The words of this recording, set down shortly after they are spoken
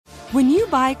When you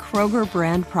buy Kroger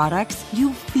brand products,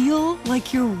 you feel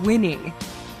like you're winning.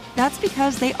 That's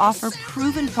because they offer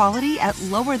proven quality at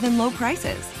lower than low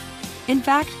prices. In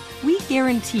fact, we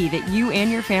guarantee that you and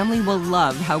your family will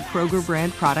love how Kroger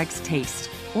brand products taste,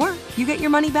 or you get your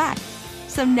money back.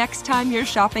 So next time you're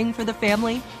shopping for the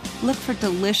family, look for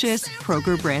delicious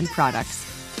Kroger brand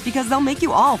products, because they'll make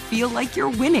you all feel like you're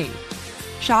winning.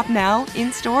 Shop now,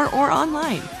 in-store, or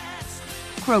online.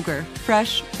 Kroger,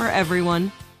 fresh for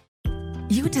everyone.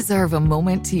 You deserve a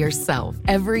moment to yourself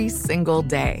every single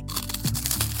day.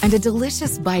 And a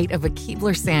delicious bite of a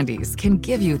Keebler Sandies can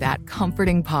give you that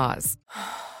comforting pause.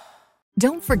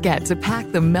 Don't forget to pack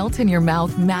the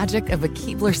melt-in-your-mouth magic of a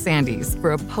Keebler Sandies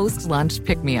for a post-lunch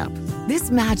pick-me-up.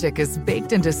 This magic is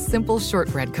baked into simple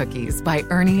shortbread cookies by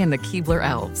Ernie and the Keebler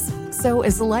Elves. So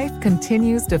as life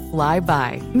continues to fly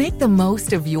by, make the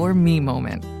most of your me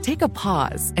moment. Take a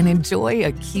pause and enjoy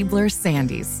a Keebler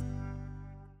Sandies.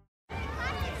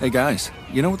 Hey guys,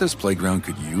 you know what this playground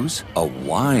could use? A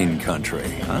wine country,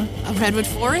 huh? A redwood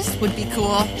forest would be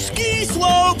cool. Ski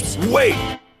slopes! Wait!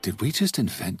 Did we just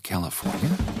invent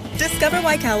California? Discover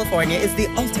why California is the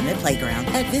ultimate playground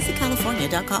at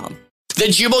visitcalifornia.com. The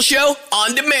Jubal Show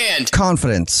on demand.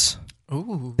 Confidence.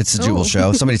 Ooh. It's the Jubal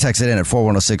Show. Somebody texted in at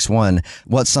 41061.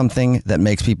 What's something that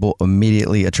makes people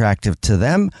immediately attractive to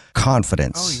them?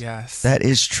 Confidence. Oh, yes. That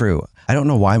is true. I don't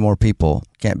know why more people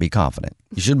can't be confident.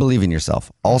 You should believe in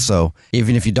yourself. Also,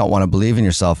 even if you don't want to believe in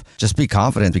yourself, just be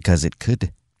confident because it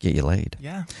could get you laid.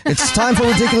 Yeah. It's time for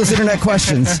Ridiculous Internet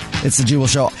Questions. It's the Jubal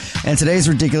Show. And today's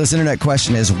Ridiculous Internet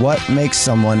question is, what makes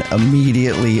someone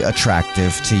immediately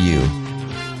attractive to you?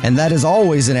 And that is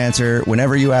always an answer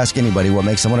whenever you ask anybody what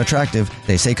makes someone attractive.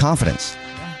 They say confidence.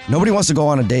 Nobody wants to go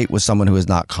on a date with someone who is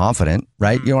not confident,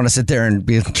 right? You don't want to sit there and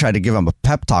try to give them a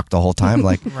pep talk the whole time.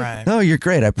 Like, Right. no, you're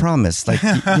great. I promise. Like,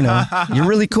 you're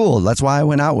really cool. That's why I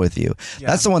went out with you. Yeah.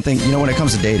 That's the one thing, when it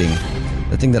comes to dating,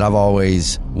 the thing that I've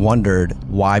always wondered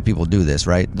why people do this,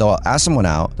 right? They'll ask someone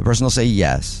out, the person will say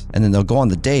yes, and then they'll go on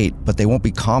the date, but they won't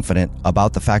be confident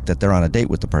about the fact that they're on a date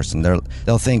with the person.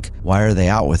 They'll think, why are they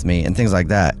out with me? And things like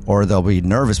that. Or they'll be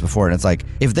nervous before it. And it's like,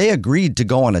 if they agreed to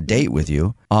go on a date with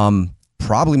you,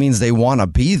 probably means they want to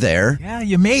be there. Yeah,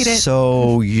 you made it.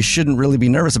 So you shouldn't really be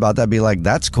nervous about that. Be like,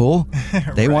 that's cool.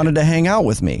 They wanted to hang out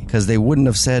with me, because they wouldn't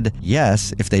have said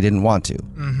yes if they didn't want to.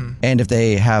 Mm-hmm. And if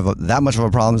they have that much of a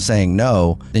problem saying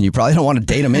no, then you probably don't want to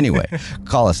date them anyway.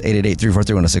 Call us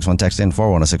 888-343-1061. Text in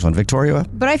 41061. Victoria?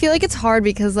 But I feel like it's hard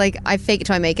because, I fake it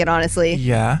till I make it, honestly.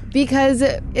 Yeah. Because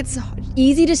it's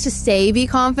easy just to say be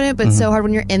confident, but it's so hard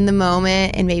when you're in the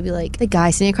moment and maybe, the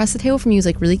guy sitting across the table from you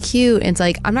is, really cute. And it's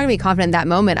I'm not going to be confident in that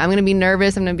moment. I'm going to be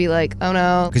nervous. I'm going to be like, oh,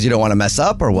 no. Because you don't want to mess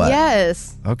up or what?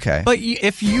 Yes. Okay. But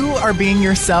if you are being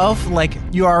yourself,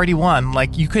 you already won.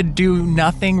 You could do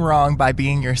nothing wrong by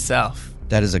being yourself.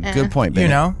 That is a good point,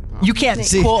 baby. You can't,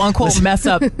 quote unquote, mess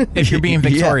up if you're being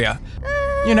Victoria.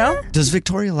 Yeah. Does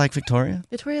Victoria like Victoria?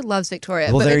 Victoria loves Victoria.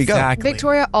 Well, but there you go. Exactly.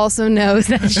 Victoria also knows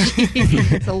that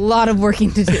it's a lot of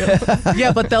working to do.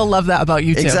 Yeah, but they'll love that about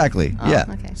you, too. Exactly. Yeah.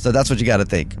 Okay. So that's what you got to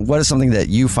think. What is something that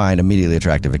you find immediately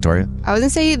attractive, Victoria? I was going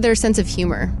to say their sense of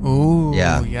humor. Ooh,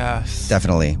 Yeah. yes.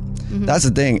 Definitely. That's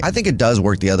the thing. I think it does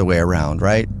work the other way around,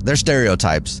 right? There's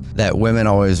stereotypes that women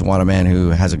always want a man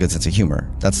who has a good sense of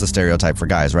humor. That's the stereotype for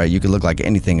guys, right? You can look like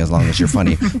anything as long as you're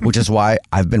funny, which is why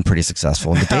I've been pretty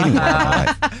successful in the dating world of my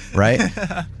life, right?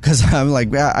 Because I'm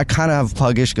I kind of have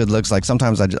puggish good looks.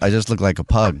 Sometimes I just look like a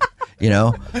pug, and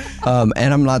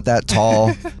I'm not that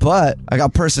tall, but I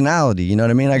got personality, you know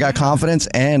what I mean? I got confidence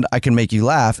and I can make you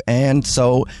laugh. And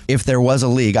so if there was a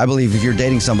league, I believe if you're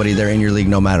dating somebody, they're in your league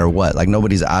no matter what.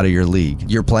 Nobody's out of your league.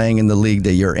 You're playing in the league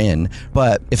that you're in.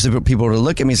 But if people were to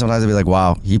look at me, sometimes they'd be like,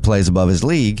 wow, he plays above his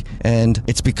league. And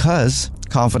it's because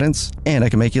confidence and I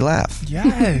can make you laugh.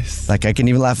 Yes. I can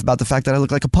even laugh about the fact that I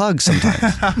look like a pug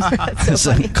sometimes.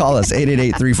 so call us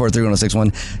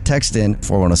 888-343-1061. Text in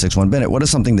 41061. Bennett, what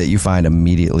is something that you find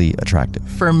immediately attractive?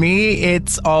 For me,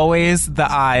 it's always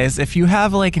the eyes. If you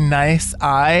have nice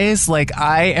eyes,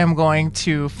 I am going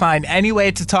to find any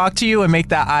way to talk to you and make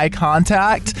that eye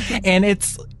contact. And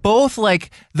it's both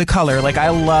the color. I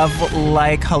love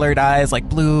light colored eyes,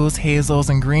 blues, hazels,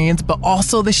 and greens, but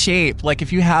also the shape.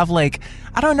 If you have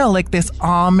I don't know, this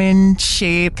almond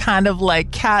shape, kind of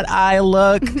cat eye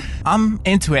look, I'm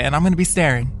into it and I'm going to be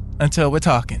staring until we're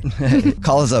talking.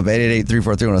 Call us up,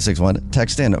 888-343-1061.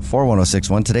 Text in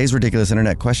 41061. Today's Ridiculous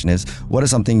Internet question is, what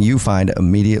is something you find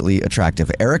immediately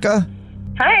attractive? Erica?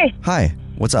 Hi. Hi.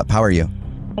 What's up? How are you?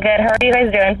 Good. How are you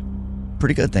guys doing?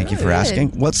 Pretty good. Thank you for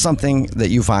asking. What's something that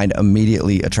you find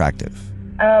immediately attractive?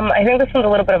 I think this one's a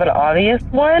little bit of an obvious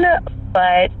one,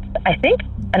 but I think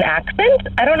an accent.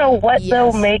 I don't know what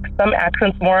though makes some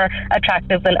accents more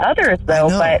attractive than others though,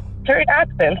 but certain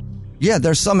accents. Yeah,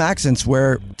 there's some accents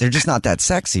where they're just not that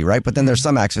sexy, right? But then there's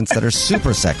some accents that are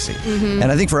super sexy. Mhm.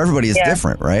 And I think for everybody it's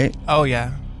different, right? Oh,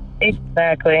 yeah.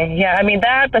 Exactly. Yeah, I mean,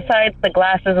 that besides the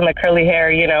glasses and the curly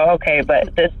hair, okay,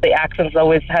 but the accents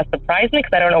always has surprised me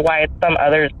because I don't know why it's some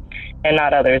others and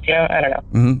not others, I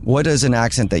don't know. What is an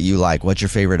accent that you like? What's your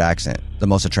favorite accent? The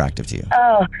most attractive to you?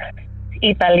 Oh,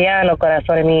 Italiano,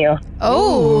 corazón mío.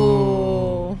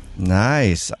 Oh.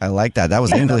 Nice. I like that. That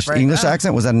was English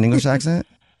accent? Was that an English accent?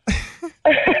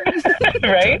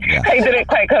 Right? Yeah. I didn't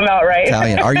quite come out right.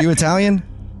 Italian. Are you Italian?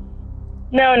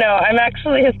 No, I'm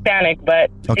actually Hispanic,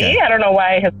 but see, I don't know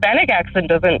why a Hispanic accent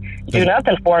doesn't do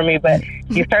nothing for me, but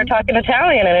you start talking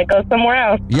Italian and it goes somewhere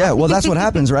else. Yeah, well, that's what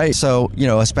happens, right? So,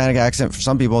 Hispanic accent, for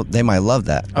some people, they might love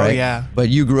that, right? Oh, yeah. But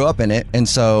you grew up in it, and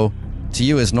so to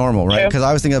you it's normal, right? Because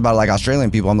I was thinking about like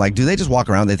Australian people. I'm like, do they just walk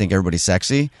around, they think everybody's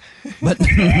sexy? But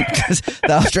because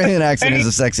the Australian accent is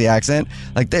a sexy accent.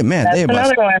 Like, they must.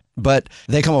 But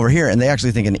they come over here and they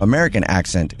actually think an American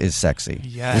accent is sexy,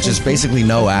 which is basically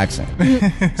no accent.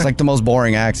 It's like the most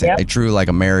boring accent. A true like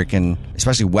American,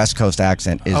 especially West Coast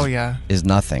accent is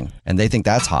nothing. And they think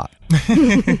that's hot.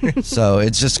 So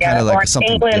it's just kind of like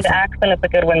something England different. accent is a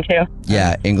good one too.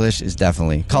 Yeah, English is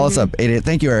definitely. Call us up.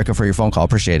 Thank you, Erica, for your phone call.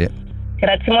 Appreciate it.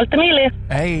 Grazie molte mille.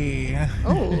 Hey.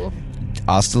 Oh.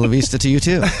 Hasta la vista to you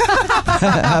too.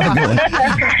 Have a good one.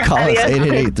 Call us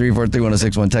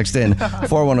 888-343-1061. Text in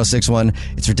 41061.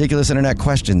 It's ridiculous internet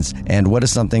questions. And what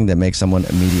is something that makes someone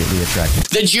immediately attractive?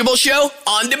 The Jubal Show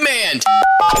on demand.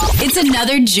 It's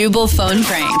another Jubal phone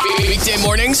prank. Weekday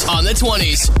mornings on the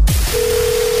 20s.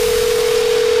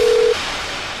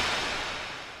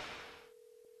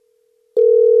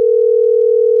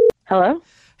 Hello?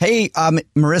 Hey,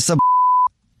 Marissa.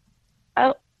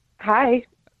 Oh, hi.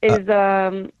 Is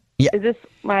this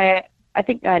I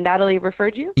think Natalie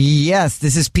referred you? Yes,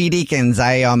 this is Pete Eakins.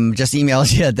 I just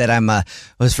emailed you that I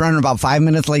was running about 5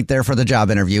 minutes late there for the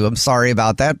job interview. I'm sorry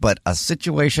about that, but a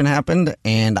situation happened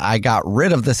and I got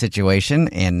rid of the situation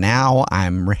and now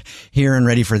I'm here and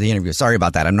ready for the interview. Sorry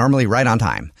about that. I'm normally right on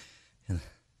time.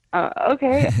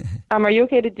 Okay. Are you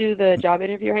okay to do the job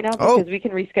interview right now? Because we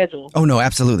can reschedule. Oh, no,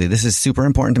 absolutely. This is super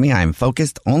important to me. I'm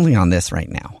focused only on this right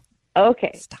now.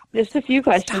 Okay. Just a few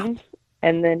questions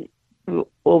and then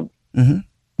we'll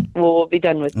be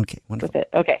done with it.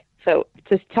 Okay. So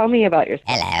just tell me about yourself.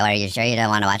 Hello, are you sure you don't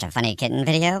want to watch a funny kitten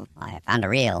video? I found a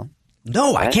reel.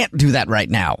 No, I can't do that right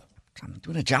now. I'm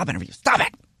doing a job interview. Stop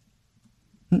it.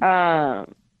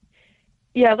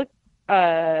 Yeah, look,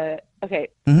 okay.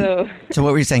 So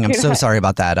what were you saying? I'm so sorry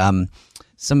about that.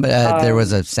 Somebody, there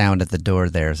was a sound at the door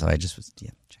there, so I just was checking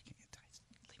it.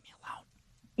 Leave me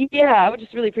alone. Yeah, I would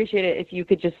just really appreciate it if you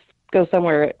could just go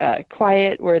somewhere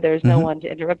quiet where there's no one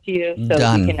to interrupt you, so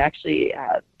Done. we can actually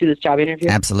do this job interview.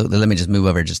 Absolutely. Let me just move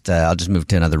over. I'll just move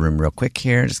to another room real quick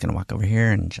here. Just gonna walk over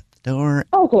here and shut the door.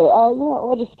 Okay.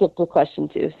 We'll just skip to question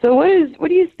 2. So, what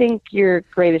do you think your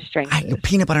greatest strength is? Your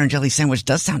peanut butter and jelly sandwich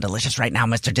does sound delicious right now,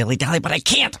 Mr. Dilly Dally, but I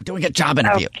can't. I'm doing a job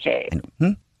interview. Okay.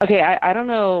 Okay. I don't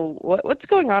know what's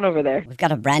going on over there. We've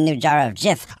got a brand new jar of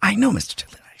Jif. I know, Mr.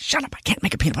 Dilly Dally. Shut up. I can't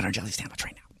make a peanut butter and jelly sandwich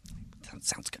right now. That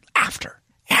sounds good. After.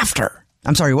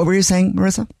 I'm sorry, what were you saying,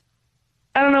 Marissa?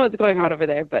 I don't know what's going on over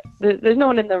there, but there's no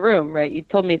one in the room, right? You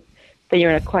told me that you're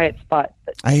in a quiet spot.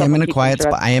 I am in a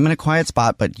quiet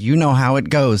spot, but you know how it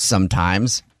goes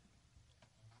sometimes.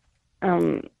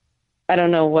 I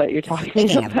don't know what you're talking about.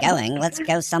 Speaking of going, let's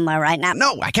go somewhere right now.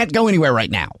 No, I can't go anywhere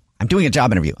right now. I'm doing a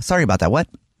job interview. Sorry about that. What?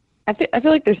 I feel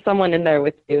like there's someone in there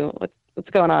with you. What's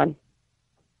going on?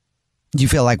 You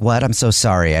feel like what? I'm so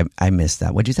sorry. I missed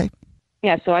that. What'd you say?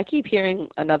 Yeah, so I keep hearing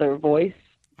another voice.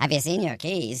 Have you seen your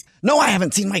keys? No, I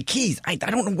haven't seen my keys. I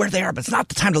don't know where they are, but it's not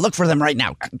the time to look for them right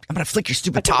now. I'm going to flick your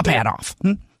stupid top hat off.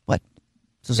 What?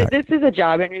 So sorry. This is a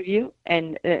job interview,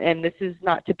 and this is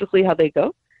not typically how they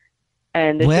go.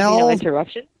 And there should be no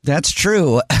interruption. That's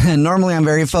true. Normally I'm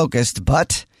very focused,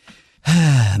 but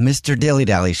Mr. Dilly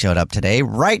Dally showed up today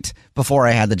right before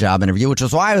I had the job interview, which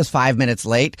was why I was 5 minutes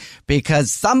late, because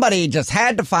somebody just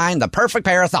had to find the perfect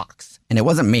pair of socks. And it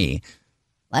wasn't me.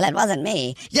 Well, it wasn't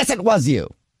me. Yes, it was you.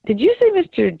 Did you say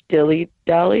Mr. Dilly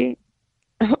Dally?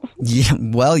 Yeah,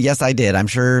 well, yes, I did. I'm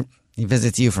sure he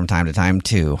visits you from time to time,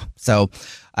 too. So,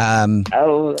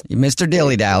 Mr.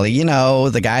 Dilly Dally,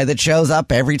 the guy that shows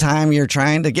up every time you're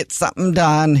trying to get something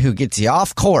done, who gets you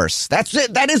off course. That's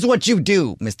it. That is what you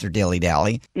do, Mr. Dilly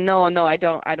Dally. No, I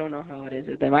don't. I don't know how it is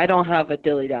with them. I don't have a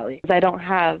Dilly Dally. I don't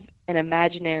have an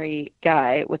imaginary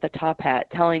guy with a top hat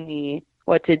telling me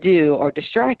what to do or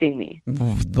distracting me.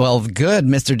 Well, good.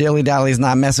 Mr. Dilly Dally's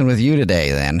not messing with you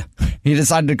today, then. He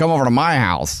decided to come over to my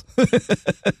house.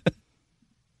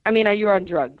 I mean, are you on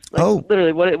drugs? Like,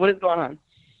 literally, what is going on?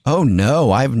 Oh,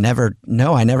 no. I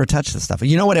never touched this stuff.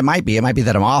 You know what it might be? It might be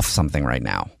that I'm off something right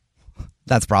now.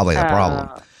 That's probably the problem.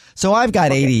 So I've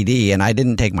got ADD, and I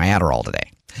didn't take my Adderall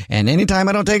today. And anytime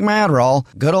I don't take my Adderall,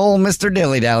 good old Mr.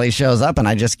 Dilly Dally shows up, and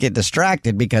I just get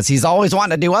distracted because he's always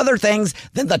wanting to do other things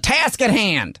than the task at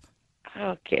hand.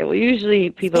 Okay, well, usually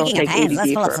people Speaking don't of take hands, ADD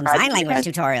let's pull up for some hard sign language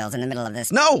tasks. tutorials in the middle of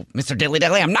this. No, Mr. Dilly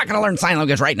Dally, I'm not going to learn sign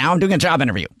language right now. I'm doing a job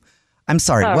interview. I'm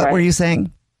sorry, All what right. were you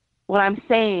saying? What I'm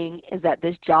saying is that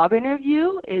this job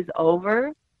interview is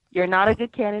over. You're not a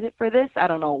good candidate for this. I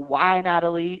don't know why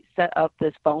Natalie set up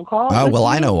this phone call. Oh, with well,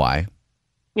 I me. know why.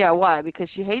 Yeah, why? Because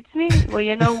she hates me? Well,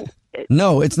 you know...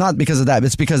 No, it's not because of that.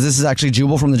 It's because this is actually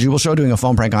Jubal from the Jubal Show doing a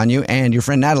phone prank on you, and your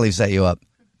friend Natalie set you up.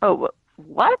 Oh,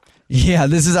 what? Yeah,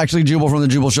 this is actually Jubal from the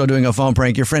Jubal Show doing a phone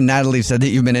prank. Your friend Natalie said that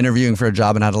you've been interviewing for a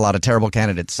job and had a lot of terrible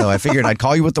candidates, so I figured I'd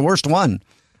call you with the worst one.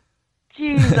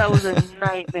 Jeez, that was a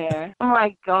nightmare. Oh,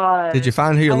 my God. Did you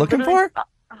find who you're looking for?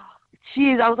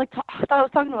 Jeez, I was like, I thought I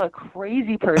was talking to a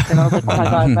crazy person. I was like, oh, my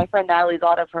God, my friend Natalie's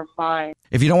out of her mind.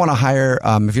 If you don't want to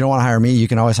hire me, you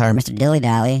can always hire Mr. Dilly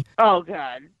Dally. Oh,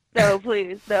 God. No,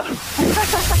 please, no.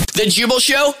 The Jubal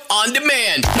Show on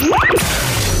demand.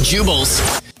 Jubal's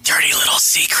dirty little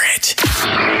secret.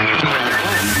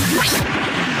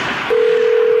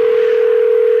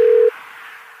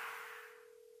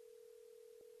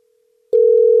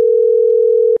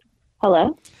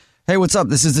 Hello? Hey, what's up?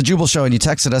 This is the Jubal Show, and you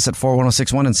texted us at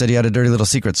 41061 and said you had a dirty little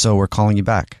secret, so we're calling you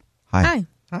back. Hi.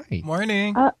 Hi.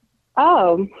 Morning. Hi.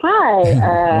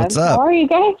 What's up? How are you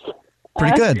guys?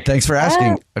 Pretty good. Thanks for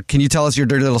asking. Can you tell us your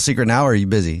dirty little secret now, or are you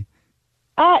busy?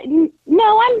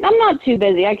 No, I'm not too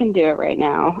busy. I can do it right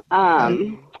now.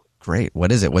 Great.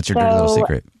 What is it? What's your dirty little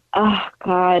secret? Oh,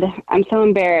 God. I'm so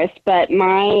embarrassed, but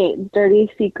my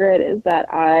dirty secret is that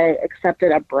I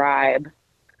accepted a bribe.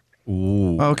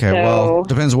 Ooh. Okay, well,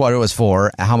 depends what it was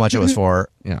for, how much it was for,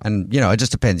 and, it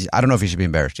just depends. I don't know if you should be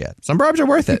embarrassed yet. Some bribes are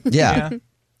worth it. Yeah.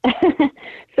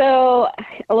 So,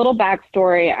 a little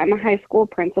backstory. I'm a high school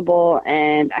principal,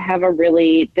 and I have a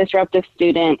really disruptive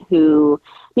student who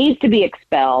needs to be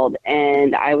expelled,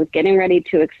 and I was getting ready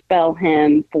to expel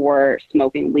him for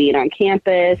smoking weed on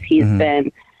campus. He's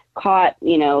been caught,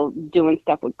 doing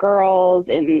stuff with girls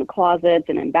in closets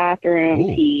and in bathrooms.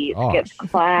 Ooh, he gosh.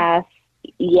 skips class.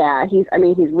 Yeah, he's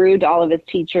rude to all of his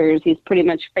teachers. He's pretty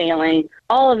much failing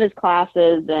all of his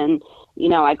classes. And,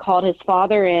 I called his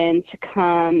father in to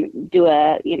come do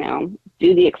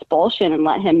the expulsion and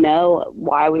let him know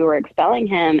why we were expelling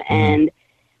him. And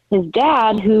his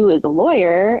dad, who is a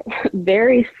lawyer,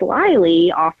 very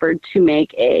slyly offered to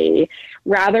make a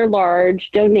rather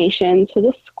large donation to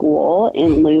the school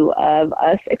in lieu of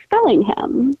us expelling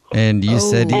him. And you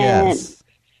said yes.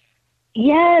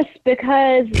 Yes,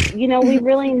 because, we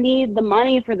really need the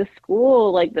money for the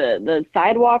school. Like the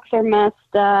sidewalks are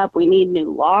messed up. We need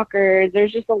new lockers.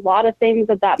 There's just a lot of things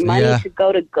that money could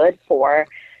go to good for.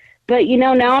 But,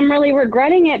 now I'm really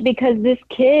regretting it because this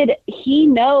kid, he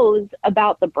knows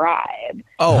about the bribe.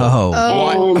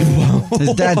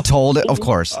 His dad told it. Of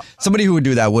course. Somebody who would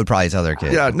do that would probably tell their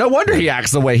kid. Yeah, no wonder he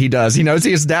acts the way he does. He knows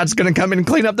his dad's going to come in and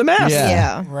clean up the mess.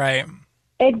 Yeah. Right.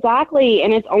 Exactly.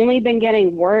 And it's only been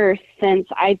getting worse since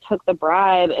I took the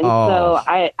bribe. And so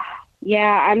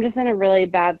I'm just in a really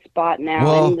bad spot now.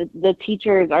 Well, and the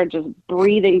teachers are just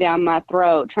breathing down my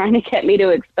throat, trying to get me to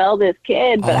expel this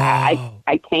kid, but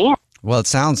I can't. Well, it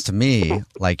sounds to me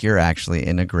like you're actually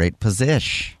in a great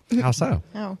position. How so?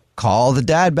 Oh. Call the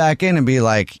dad back in and be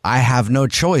like, I have no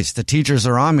choice. The teachers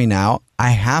are on me now.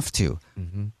 I have to.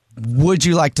 Would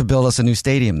you like to build us a new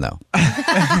stadium, though?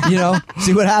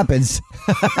 See what happens.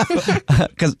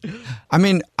 Because,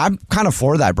 I'm kind of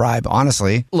for that bribe,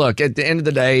 honestly. Look, at the end of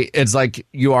the day, it's like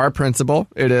you are a principal.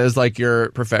 It is like your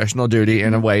professional duty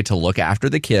in a way to look after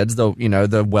the kids,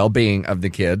 the well-being of the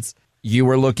kids. You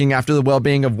were looking after the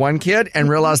well-being of one kid and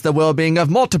realized the well-being of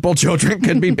multiple children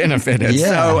could be benefited.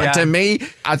 To me,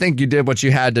 I think you did what you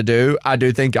had to do. I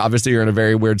do think, obviously, you're in a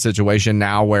very weird situation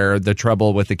now where the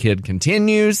trouble with the kid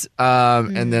continues.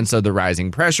 And then so the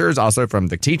rising pressures also from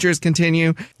the teachers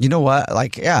continue. You know what?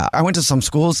 I went to some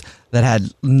schools that had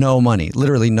no money,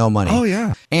 literally no money. Oh,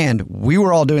 yeah. And we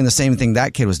were all doing the same thing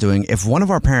that kid was doing. If one of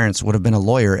our parents would have been a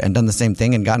lawyer and done the same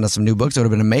thing and gotten us some new books, it would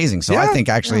have been amazing. So I think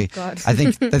actually, I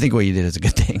think what you did is a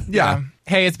good thing. Yeah.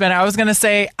 Hey, it's Ben. I was going to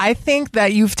say, I think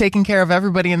that you've taken care of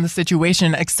everybody in the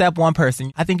situation except one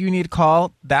person. I think you need to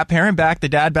call that parent back, the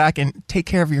dad back, and take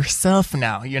care of yourself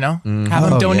now, you know? Have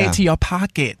them donate to your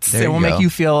pockets. There It will you make go. you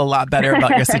feel a lot better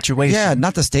about your situation. Yeah,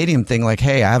 not the stadium thing. Like,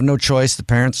 hey, I have no choice. The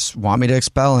parents want me to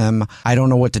expel him. I don't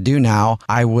know what to do now.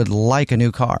 I would like a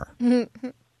new car.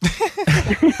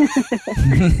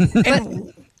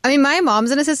 I mean, my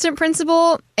mom's an assistant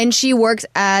principal, and she works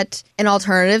at an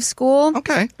alternative school.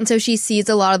 Okay. And so she sees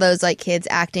a lot of those like kids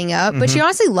acting up, but she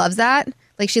honestly loves that.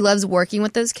 Like, she loves working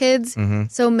with those kids.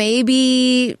 So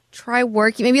maybe try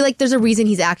working. Maybe like there's a reason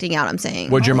he's acting out, I'm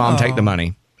saying. Would your mom take the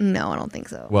money? No, I don't think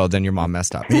so. Well, then your mom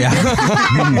messed up. Yeah.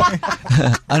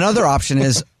 Another option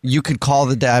is you could call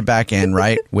the dad back in,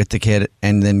 right, with the kid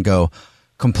and then go,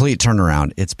 complete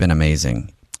turnaround. It's been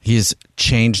amazing. He's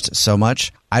changed so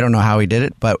much. I don't know how he did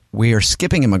it, but we are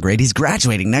skipping him a grade. He's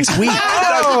graduating next week.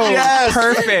 Oh, yes.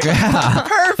 Perfect. Yeah.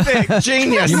 Perfect.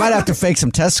 Genius. You might have to fake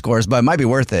some test scores, but it might be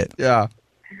worth it. Yeah.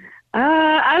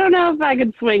 I don't know if I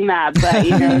could swing that, but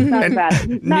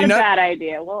it's not a bad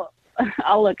idea. Well,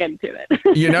 I'll look into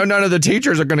it. You know, none of the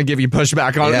teachers are going to give you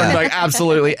pushback on it. They're like,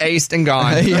 absolutely aced and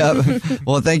gone. Yep.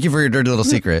 Well, thank you for your dirty little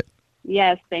secret.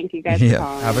 Yes, thank you guys for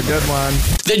calling. Have a good one.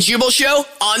 The Jubal Show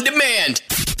on demand.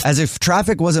 As if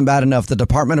traffic wasn't bad enough, the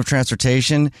Department of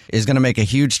Transportation is going to make a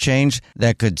huge change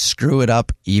that could screw it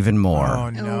up even more. Oh,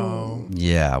 no.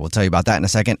 Yeah, we'll tell you about that in a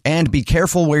second. And be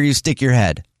careful where you stick your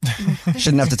head.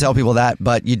 Shouldn't have to tell people that,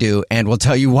 but you do. And we'll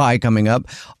tell you why coming up.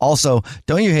 Also,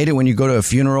 don't you hate it when you go to a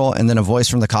funeral and then a voice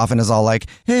from the coffin is all like,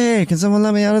 hey, can someone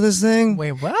let me out of this thing?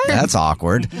 Wait, what? That's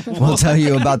awkward. We'll tell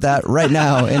you about that right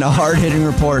now in a hard-hitting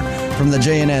report from the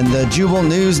JNN, the Jubal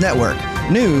News Network.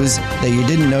 News that you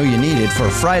didn't know you needed for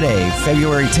Friday,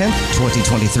 February 10th,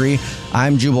 2023.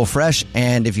 I'm Jubal Fresh,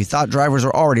 and if you thought drivers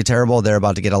were already terrible, they're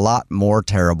about to get a lot more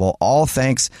terrible, all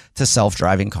thanks to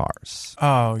self-driving cars.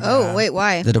 Oh, yeah. Oh, wait,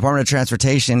 why? The Department of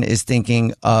Transportation is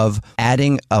thinking of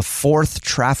adding a fourth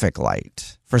traffic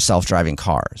light for self-driving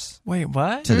cars Wait,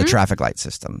 what? to the traffic light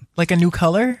system. Like a new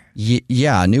color?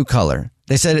 Yeah, a new color.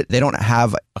 They said they don't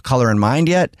have a color in mind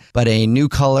yet, but a new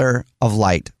color of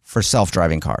light for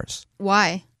self-driving cars.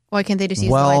 Why? Why can't they just use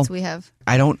the Well, lights we have?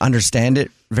 I don't understand it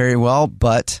very well,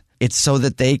 but it's so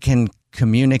that they can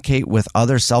communicate with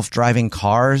other self-driving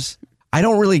cars. I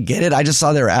don't really get it. I just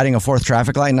saw they were adding a fourth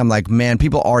traffic light, and I'm like, man,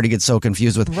 people already get so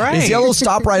confused with, is yellow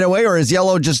stop right away, or is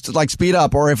yellow just like speed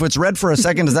up? Or if it's red for a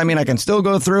second, does that mean I can still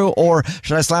go through? Or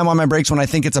should I slam on my brakes when I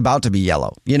think it's about to be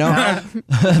yellow? You know?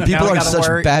 People are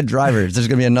such bad drivers. There's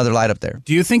going to be another light up there.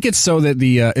 Do you think it's so that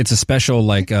the it's a special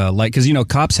like light? Because, you know,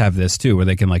 cops have this too, where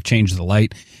they can like change the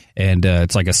light. And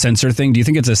it's like a sensor thing. Do you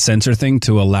think it's a sensor thing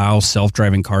to allow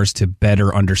self-driving cars to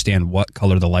better understand what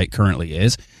color the light currently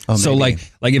is? Oh, so maybe.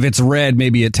 like if it's red,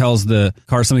 maybe it tells the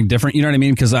car something different. You know what I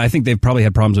mean? Because I think they've probably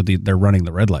had problems with they're running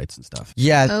the red lights and stuff.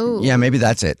 Yeah, yeah, maybe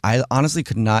that's it. I honestly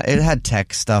could not. It had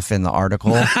tech stuff in the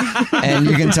article, and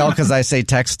you can tell because I say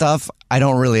tech stuff, I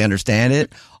don't really understand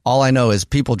it. All I know is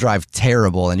people drive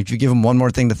terrible, and if you give them one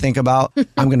more thing to think about,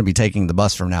 I'm going to be taking the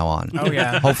bus from now on. Oh,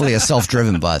 yeah. Hopefully a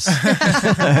self-driven bus.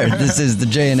 This is the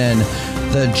JNN,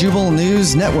 the Jubal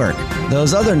News Network.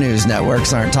 Those other news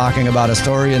networks aren't talking about a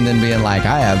story and then being like,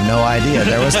 I have no idea.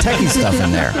 There was techie stuff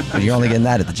in there. But you're only getting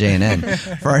that at the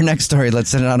JNN. For our next story, let's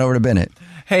send it on over to Bennett.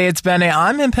 Hey, it's Benny.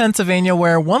 I'm in Pennsylvania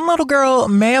where one little girl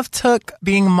may have took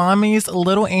being mommy's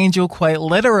little angel quite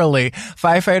literally.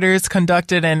 Firefighters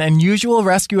conducted an unusual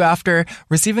rescue after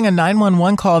receiving a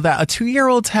 911 call that a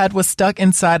 2-year-old's head was stuck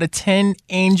inside a tin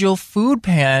angel food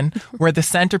pan where the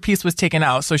centerpiece was taken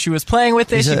out. So she was playing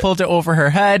with it, she pulled it over her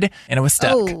head, and it was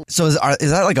stuck. Oh. So is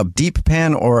that like a deep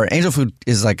pan, or angel food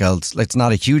is like it's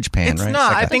not a huge pan, It's right?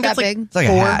 not. Like I think it's like it's like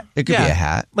a hat. It could be a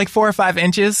hat. Like 4 or 5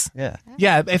 inches. Yeah.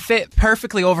 Yeah, it fit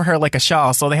perfectly over her like a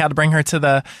shawl. So they had to bring her to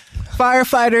the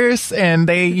firefighters, and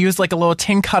they used like a little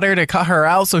tin cutter to cut her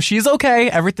out. So she's okay.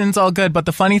 Everything's all good. But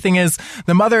the funny thing is,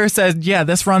 the mother said, yeah,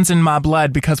 this runs in my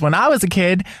blood because when I was a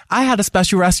kid, I had a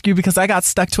special rescue because I got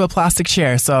stuck to a plastic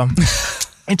chair. So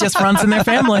it just runs in their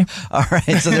family. All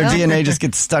right. So their DNA just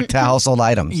gets stuck to household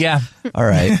items. Yeah. All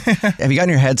right. Have you gotten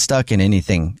your head stuck in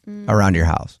anything around your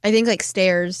house? I think like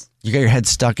stairs. You got your head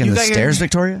stuck in the stairs,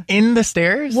 Victoria? In the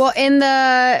stairs? Well, in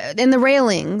the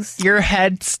railings. Your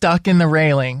head stuck in the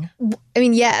railing. I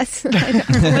mean, yes. I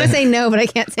want to say no, but I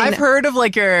can't say I've no. heard of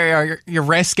like your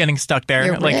wrist getting stuck there.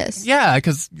 Your like, wrist? Yeah,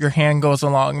 because your hand goes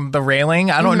along the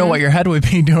railing. I don't know what your head would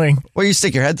be doing. Well, you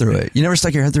stick your head through it. You never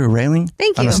stuck your head through a railing?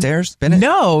 Thank on you. the stairs, Bennett?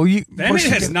 No. Bennett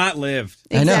has not lived.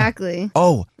 I know. Exactly.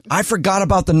 Oh, I forgot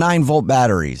about the 9-volt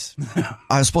batteries.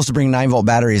 I was supposed to bring 9-volt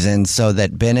batteries in so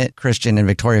that Bennett, Christian, and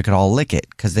Victoria could all lick it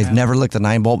because they've never licked a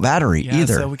 9-volt battery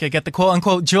either. So we could get the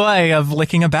quote-unquote joy of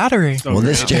licking a battery. Well,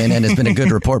 this JNN has been a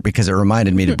good report because it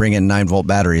reminded me to bring in 9-volt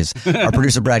batteries. Our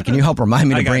producer, Brad, can you help remind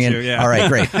me to bring in? Yeah. All right,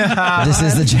 great. This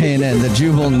is the JNN, the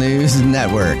Jubal News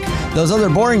Network. Those other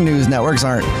boring news networks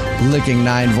aren't licking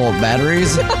 9-volt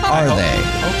batteries, are they?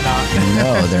 Hope not.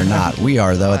 No, they're not. We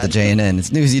are, though, at the JNN.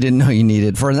 It's news you didn't know you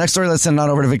needed. For the next story, let's send it on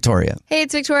over to Victoria. Hey,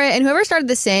 it's Victoria, and whoever started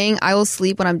the saying, I will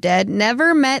sleep when I'm dead,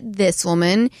 never met this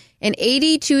woman. An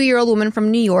 82-year-old woman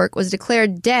from New York was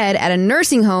declared dead at a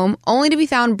nursing home, only to be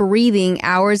found breathing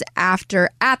hours after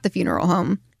at the funeral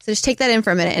home. So just take that in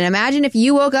for a minute, and imagine if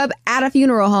you woke up at a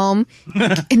funeral home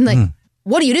and like,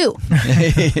 what do you do?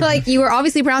 Like, you were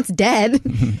obviously pronounced dead.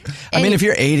 I mean, if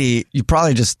you're 80, you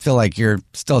probably just feel like you're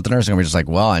still at the nursing home. You're just like,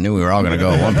 well, I knew we were all going to go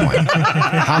at one point.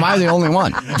 How am I the only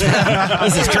one?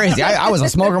 This is crazy. I was a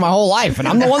smoker my whole life, and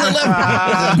I'm the one that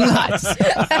lived. This is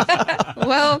nuts.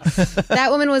 Well,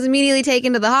 that woman was immediately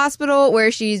taken to the hospital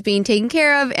where she's being taken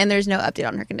care of, and there's no update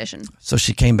on her condition. So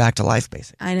she came back to life,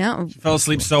 basically. I know. She fell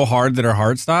asleep so hard that her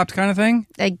heart stopped, kind of thing?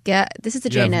 I get this is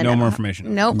the You have JNN. no more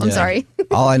information. Nope, I'm sorry.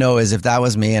 All I know is if that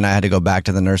was me and I had to go back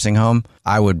to the nursing home,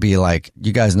 I would be like,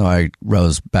 you guys know I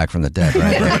rose back from the dead,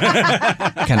 right?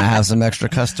 Can I have some extra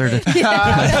custard?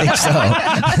 I think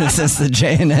so. This is the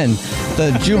JNN,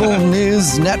 the Jubal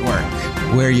News Network,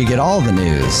 where you get all the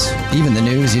news, even the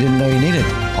news you didn't know you needed,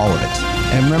 all of it.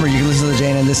 And remember, you can listen to the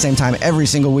JNN this same time every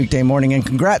single weekday morning. And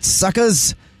congrats,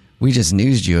 suckers! We just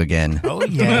newsed you again. Oh,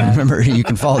 yeah. Remember, you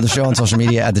can follow the show on social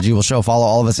media at The Jubal Show. Follow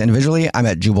all of us individually. I'm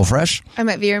at Jubal Fresh. I'm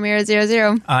at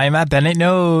VRamiro00. I'm at Bennett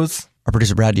Knows. Our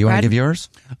producer, Brad, do you want to give yours?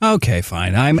 Okay,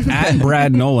 fine. I'm at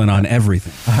Brad Nolan on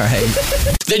everything. All right.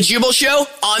 The Jubal Show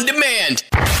on demand.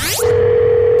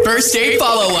 First date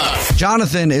follow-up.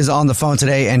 Jonathan is on the phone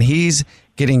today, and he's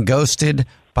getting ghosted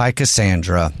by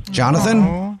Cassandra. Jonathan?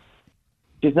 Aww.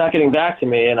 She's not getting back to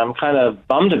me, and I'm kind of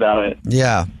bummed about it.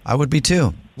 Yeah, I would be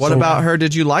too. What about her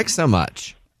did you like so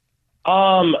much?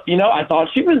 I thought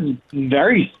she was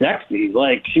very sexy.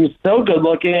 Like, she was so good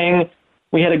looking.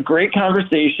 We had a great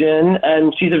conversation,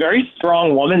 and she's a very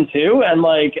strong woman too. And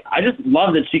like, I just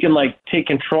love that she can like take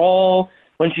control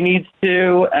when she needs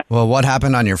to. Well, what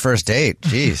happened on your first date?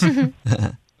 Jeez.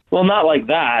 Well, not like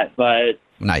that, but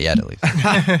not yet, at least.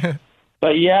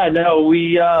 But yeah, no,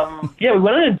 we went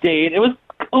on a date. It was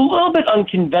a little bit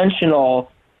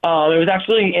unconventional. It was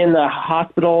actually in the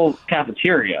hospital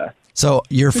cafeteria. So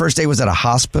your first date was at a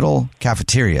hospital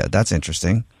cafeteria. That's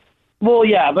interesting. Well,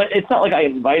 yeah, but it's not like I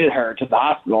invited her to the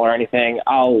hospital or anything.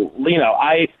 I was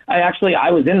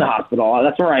in the hospital.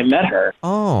 That's where I met her.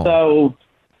 Oh. So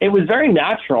it was very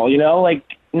natural, like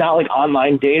not like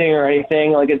online dating or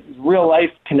anything. Like, it's real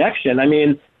life connection. I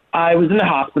mean, I was in the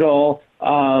hospital.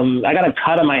 I got a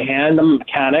cut on my hand. I'm a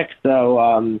mechanic,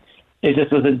 so it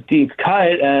just was a deep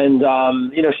cut. And,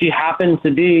 she happened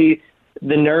to be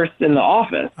the nurse in the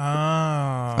office.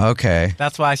 Oh. Okay.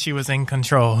 That's why she was in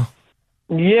control.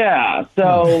 Yeah.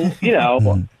 So,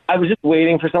 I was just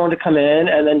waiting for someone to come in,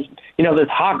 and then, this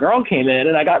hot girl came in,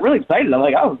 and I got really excited. I'm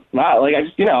like, oh, wow. Like, I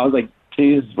was like,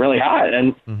 she's really hot.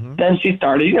 And then she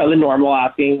started, the normal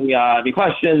asking me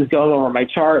questions, going over my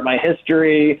chart, my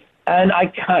history. And I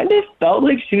kind of felt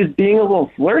like she was being a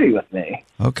little flirty with me.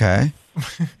 Okay.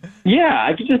 Yeah,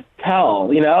 I could just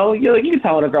tell, you can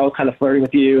tell when a girl's kind of flirting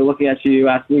with you, looking at you,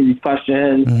 asking you these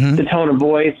questions, the tone of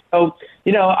voice. So,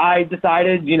 I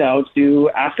decided, to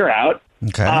ask her out,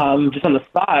 just on the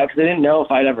spot, because I didn't know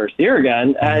if I'd ever see her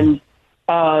again. And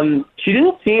she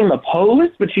didn't seem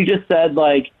opposed, but she just said,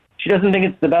 like, she doesn't think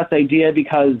it's the best idea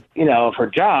because, of her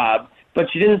job, but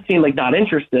she didn't seem like not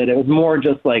interested. It was more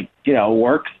just like,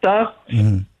 work stuff.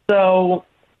 So,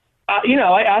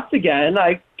 I asked again.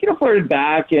 I, flirted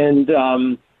back, and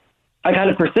I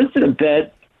kind of persisted a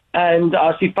bit, and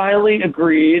she finally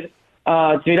agreed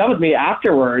to meet up with me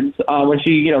afterwards when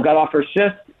she, got off her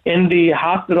shift in the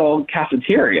hospital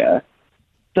cafeteria.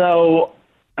 So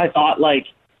I thought, like,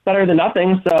 better than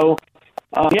nothing. So,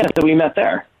 so we met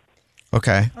there.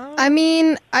 Okay. I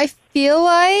mean, I feel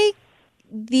like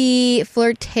the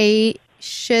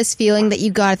flirtatious feeling that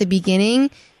you got at the beginning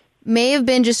may have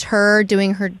been just her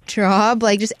doing her job,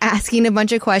 like just asking a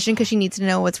bunch of questions because she needs to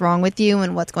know what's wrong with you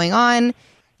and what's going on.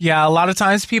 Yeah, a lot of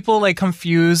times people like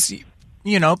confuse,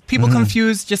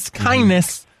 confuse just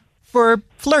kindness for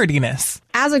flirtiness.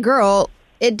 As a girl,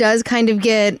 it does kind of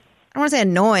get, I don't want to say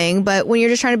annoying, but when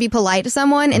you're just trying to be polite to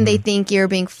someone and they think you're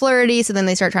being flirty, so then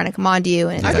they start trying to come on to you.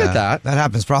 And I get that. That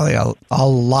happens probably a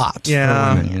lot.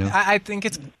 Yeah. For women, I think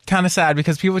it's kind of sad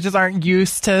because people just aren't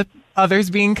used to others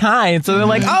being kind. So they're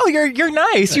like, oh, you're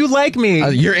nice. You like me.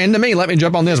 You're into me. Let me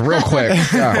jump on this real quick.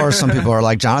 Yeah. Or some people are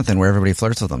like Jonathan, where everybody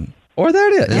flirts with them. Or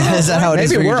that is. Yeah. Is that how it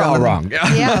is? Maybe for you, we're all Jonathan?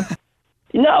 wrong. Yeah.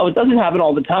 No, it doesn't happen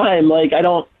all the time. Like, I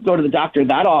don't go to the doctor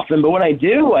that often, but when I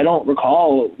do, I don't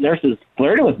recall nurses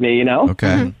flirting with me, Okay.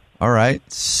 Mm-hmm. All right.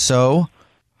 So,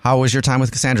 how was your time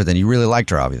with Cassandra then? You really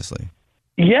liked her, obviously.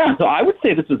 Yeah, so I would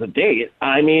say this was a date.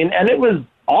 I mean, and it was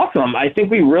awesome. I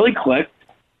think we really clicked.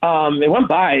 It went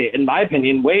by, in my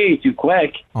opinion, way too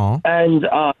quick. And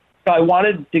so I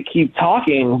wanted to keep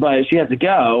talking, but she had to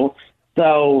go.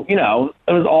 So,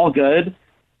 it was all good.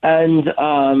 And,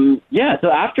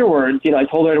 so afterwards, I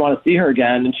told her I want to see her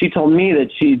again, and she told me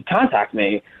that she'd contact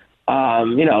me.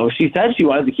 She said she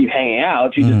wanted to keep hanging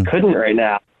out. She just couldn't right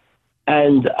now.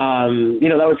 And,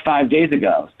 that was 5 days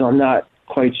ago, so I'm not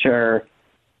quite sure,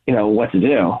 what to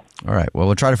do. All right. Well,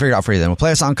 we'll try to figure it out for you then. We'll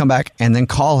play a song, come back, and then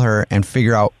call her and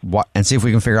figure out and see if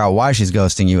we can figure out why she's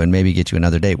ghosting you and maybe get you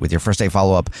another date with your first date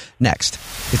follow-up next.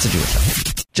 It's a Jubal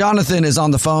Show. Jonathan is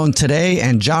on the phone today,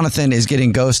 and Jonathan is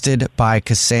getting ghosted by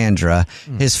Cassandra.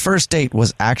 His first date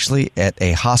was actually at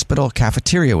a hospital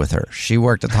cafeteria with her. She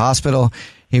worked at the hospital.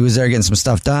 He was there getting some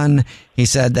stuff done. He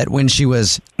said that when she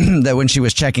was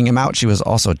checking him out, she was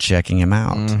also checking him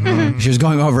out. Mm-hmm. She was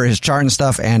going over his chart and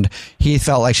stuff, and he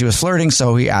felt like she was flirting,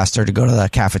 so he asked her to go to the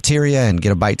cafeteria and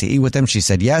get a bite to eat with him. She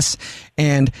said yes,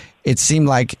 and it seemed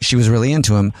like she was really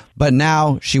into him, but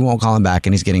now she won't call him back,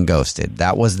 and he's getting ghosted.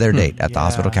 That was their date at the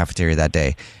hospital cafeteria that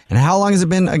day. And how long has it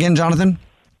been again, Jonathan?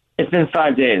 It's been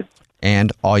 5 days.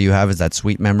 And all you have is that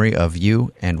sweet memory of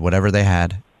you and whatever they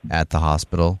had at the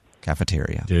hospital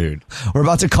cafeteria. Dude. We're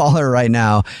about to call her right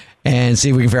now and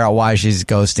see if we can figure out why she's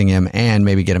ghosting him and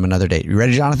maybe get him another date. You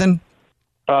ready, Jonathan?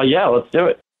 Yeah, let's do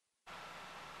it.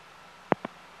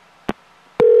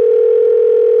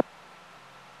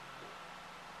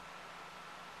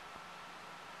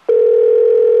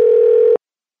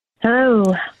 Hello.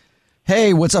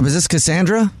 Hey, what's up? Is this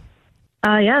Cassandra?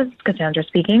 Yeah, this is Cassandra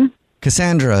speaking.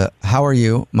 Cassandra, how are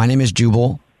you? My name is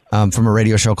Jubal from a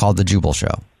radio show called The Jubal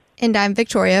Show. And I'm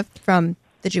Victoria from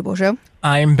The Jubal Show.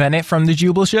 I'm Bennett from The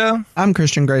Jubal Show. I'm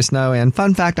Christian Gray Snow, and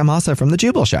fun fact, I'm also from The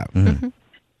Jubal Show. Mm-hmm.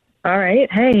 All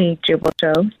right. Hey, Jubal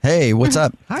Show. Hey, what's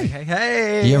up? Hi.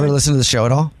 Hey. You ever listen to the show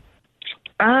at all?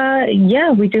 Yeah,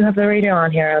 we do have the radio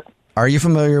on here. Are you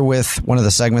familiar with one of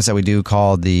the segments that we do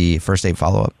called the First Date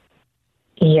Follow-Up?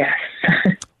 Yes.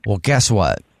 Well, guess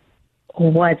what?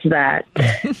 What's that?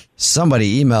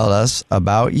 Somebody emailed us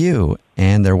about you,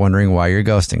 and they're wondering why you're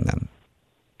ghosting them.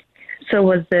 So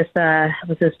was this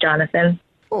Jonathan?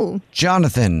 Oh,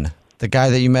 Jonathan, the guy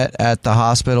that you met at the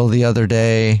hospital the other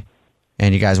day,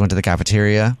 and you guys went to the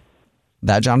cafeteria.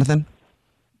 That Jonathan?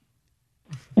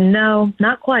 No,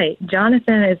 not quite.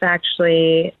 Jonathan is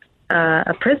actually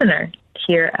a prisoner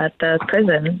here at the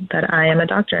prison that I am a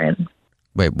doctor in.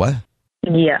 Wait, what?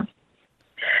 Yeah.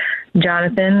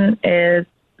 Jonathan is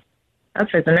a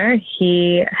prisoner.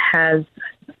 He has,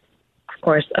 of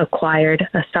course, acquired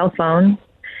a cell phone,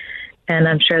 and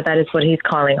I'm sure that is what he's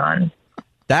calling on.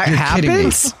 That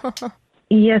happens?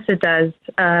 Yes, it does.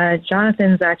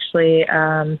 Jonathan's actually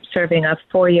serving a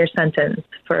 4-year sentence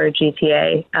for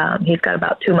GTA. He's got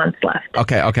about 2 months left.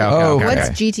 Okay. what's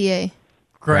GTA?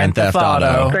 Grand Theft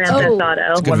Auto. Grand Theft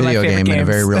Auto. It's a good video game and a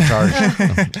very real charge.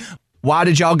 Why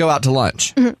did y'all go out to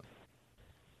lunch?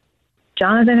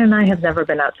 Jonathan and I have never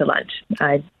been out to lunch.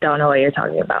 I don't know what you're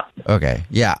talking about. Okay.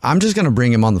 Yeah, I'm just going to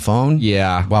bring him on the phone.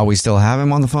 Yeah. While we still have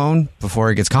him on the phone before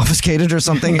it gets confiscated or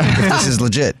something, if this is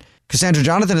legit. Cassandra,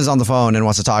 Jonathan is on the phone and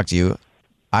wants to talk to you.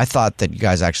 I thought that you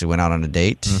guys actually went out on a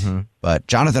date. Mm-hmm. But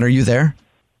Jonathan, are you there?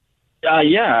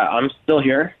 Yeah, I'm still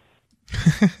here.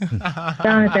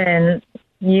 Jonathan,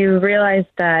 you realize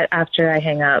that after I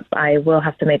hang up, I will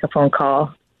have to make a phone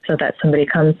call so that somebody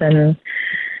comes and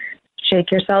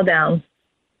shake your cell down.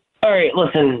 All right,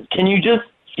 listen, can you just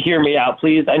hear me out,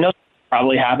 please? I know this will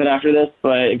probably happen after this,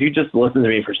 but if you just listen to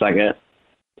me for a second.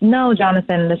 No,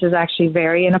 Jonathan, this is actually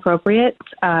very inappropriate,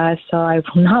 so I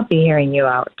will not be hearing you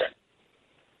out.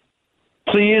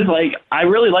 Please, I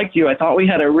really liked you. I thought we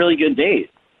had a really good date.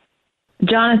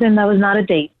 Jonathan, that was not a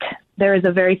date. There is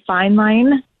a very fine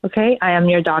line, okay? I am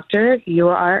your doctor. You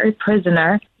are a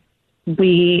prisoner.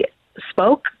 We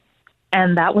spoke,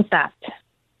 and that was that.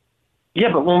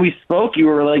 Yeah, but when we spoke, you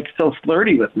were, so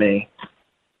flirty with me.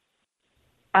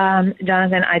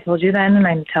 Jonathan, I told you then, and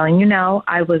I'm telling you now,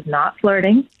 I was not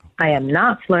flirting. I am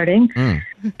not flirting.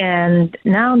 And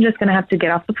now I'm just going to have to get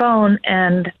off the phone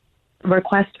and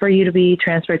request for you to be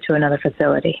transferred to another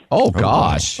facility. Oh,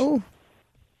 gosh. Oh.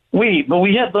 Wait, but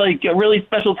we had, a really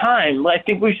special time. I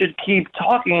think we should keep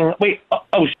talking. Wait,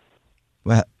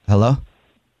 Well, hello?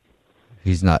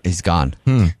 He's not. He's gone.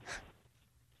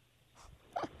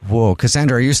 Whoa,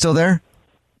 Cassandra, are you still there?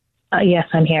 Yes,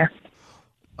 I'm here.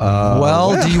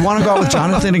 Well, do you want to go out with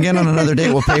Jonathan again on another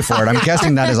date? We'll pay for it. I'm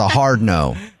guessing that is a hard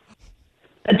no.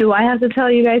 Do I have to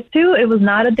tell you guys too? It was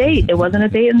not a date. It wasn't a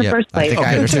date in the first I place. think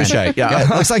I understand. Yeah, it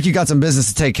looks like you got some business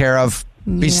to take care of.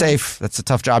 Be safe. That's a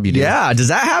tough job you do. Yeah, does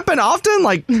that happen often?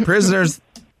 Like prisoners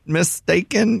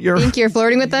mistaken your... Think you're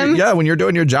flirting with them? Yeah, when you're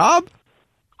doing your job?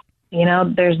 You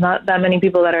know, there's not that many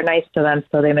people that are nice to them,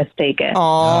 so they mistake it.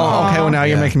 Oh, okay. Well, now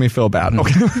you're making me feel bad.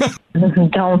 Okay.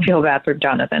 Don't feel bad for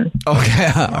Jonathan.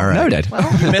 Okay. All right. Noted.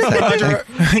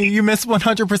 You miss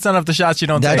 100% of the shots you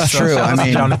don't take. That's so true. shout out I to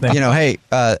mean, Jonathan. you know, hey,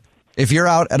 if you're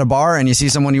out at a bar and you see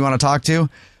someone you want to talk to,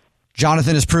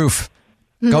 Jonathan is proof.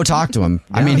 Go talk to him.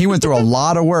 I mean, he went through a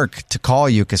lot of work to call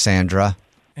you, Cassandra.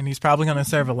 And he's probably going to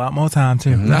serve a lot more time,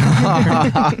 too.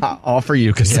 All for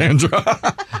you, Cassandra.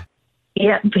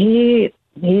 Yeah,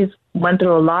 he's went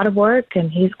through a lot of work,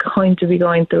 and he's going to be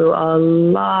going through a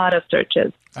lot of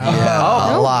searches.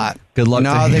 A lot. Good luck.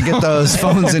 No, they get those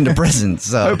phones into prison.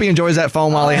 So hope he enjoys that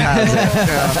phone while he has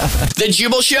it. The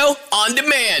Jubal Show on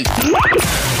demand.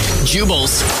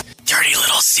 Jubal's dirty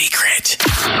little secret.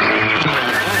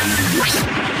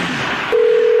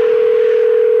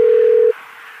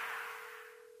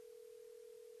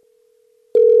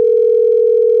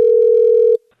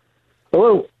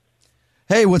 Hello.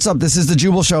 Hey, what's up? This is the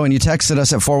Jubal Show, and you texted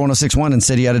us at 41061 and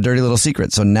said you had a dirty little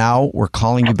secret. So now we're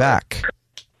calling you back.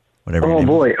 Whatever. Oh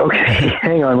boy. Okay,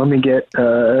 hang on. Let me get.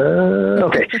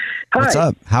 Okay. Hi. What's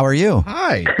up? How are you?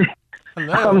 Hi.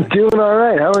 I'm doing all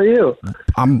right. How are you?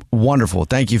 I'm wonderful.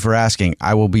 Thank you for asking.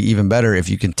 I will be even better if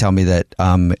you can tell me that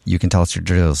you can tell us your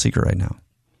dirty little secret right now.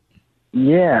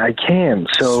 Yeah, I can.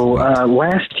 So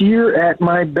last year at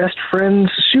my best friend's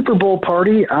Super Bowl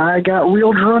party, I got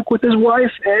real drunk with his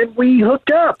wife, and we hooked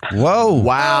up. Whoa.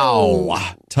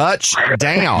 Wow.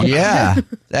 Touchdown. Yeah.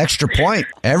 Extra point.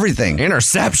 Everything.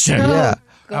 Interception. Yeah.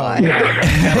 God.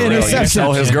 Interception.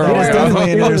 Tell his girl. It is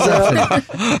definitely an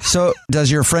interception. So, does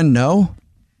your friend know?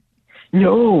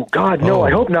 No, God, no.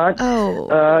 I hope not.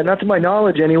 Oh. Not to my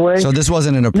knowledge, anyway. So this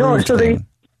wasn't an approved thing.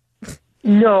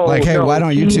 No. Like, hey, no, why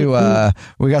don't you two?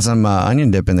 We got some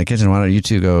onion dip in the kitchen. Why don't you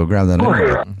two go grab that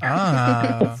onion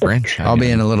dip? French. I'll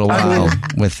be in a little while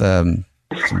with some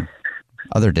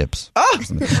other dips. I'm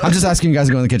just asking you guys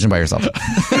to go in the kitchen by yourself.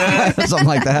 Something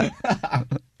like that.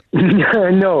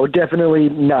 No, definitely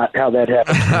not how that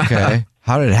happened. Okay.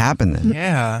 How did it happen then?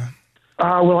 Yeah.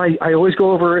 Well, I always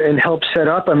go over and help set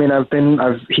up. I mean,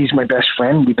 he's my best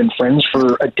friend. We've been friends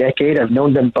for a decade. I've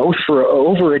known them both for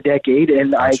over a decade,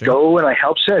 and I go and I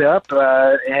help set up.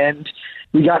 And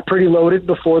we got pretty loaded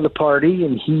before the party,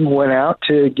 and he went out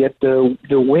to get the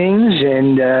wings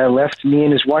and left me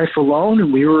and his wife alone.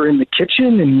 And we were in the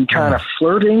kitchen and kind of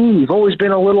flirting. We've always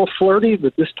been a little flirty,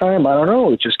 but this time, I don't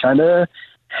know, it just kind of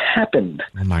happened.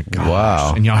 Oh my gosh.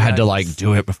 Wow. And y'all had to like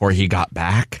do it before he got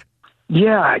back?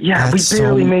 Yeah, That's we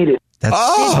barely made it.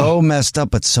 That's so messed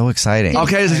up, but so exciting.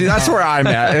 Okay, so that's where I'm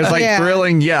at. It's like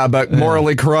thrilling, but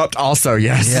morally corrupt also,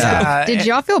 yes. Yeah. Did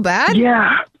y'all feel bad?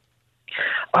 Yeah.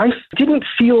 I didn't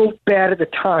feel bad at the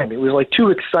time. It was like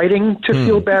too exciting to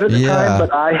feel bad at the time,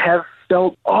 but I have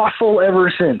felt awful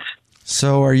ever since.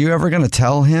 So are you ever going to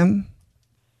tell him?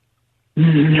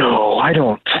 No, I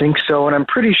don't think so. And I'm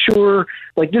pretty sure,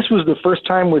 like, this was the first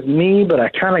time with me, but I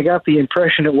kind of got the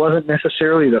impression it wasn't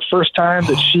necessarily the first time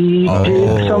that she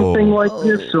did something like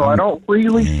this. So I don't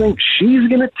really think she's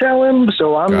going to tell him.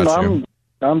 So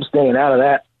I'm staying out of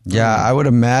that. Yeah, I would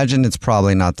imagine it's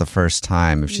probably not the first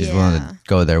time if she's willing to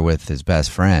go there with his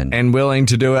best friend. And willing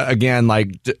to do it again,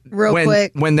 like real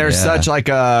quick. When there's such like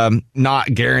a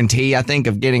not guarantee, I think,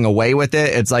 of getting away with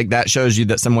it, it's like that shows you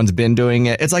that someone's been doing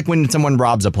it. It's like when someone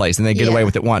robs a place and they get away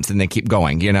with it once and they keep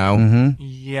going, you know? Mm-hmm.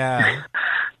 Yeah.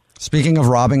 Speaking of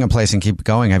robbing a place and keep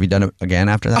going, have you done it again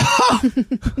after that?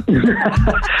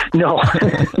 No.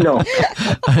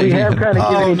 We have kind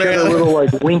of given each other little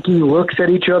like winky looks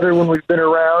at each other when we've been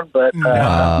around, but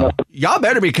y'all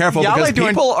better be careful because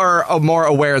people are more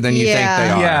aware than you think they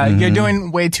are. Yeah, you're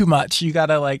doing way too much. You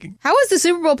gotta like. How was the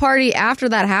Super Bowl party after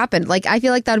that happened? Like, I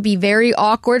feel like that would be very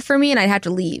awkward for me, and I'd have to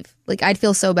leave. Like, I'd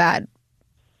feel so bad.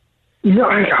 You know,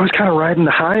 I was kind of riding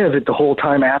the high of it the whole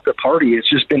time at the party. It's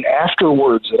just been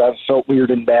afterwards that I've felt weird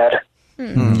and bad.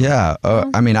 Yeah,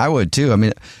 I mean, I would too. I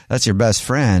mean, that's your best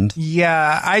friend.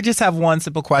 Yeah, I just have one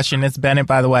simple question. It's Bennett,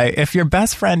 by the way. If your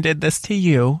best friend did this to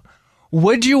you,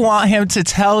 would you want him to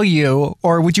tell you,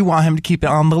 or would you want him to keep it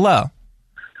on the low?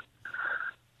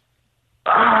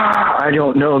 I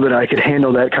don't know that I could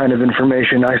handle that kind of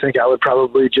information. I think I would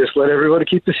probably just let everybody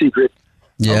keep the secret.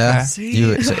 Yeah. So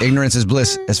ignorance is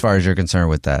bliss as far as you're concerned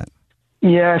with that.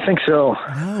 Yeah, I think so.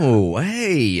 No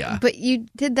way. But you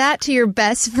did that to your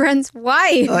best friend's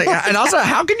wife. And also,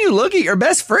 how can you look at your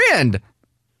best friend?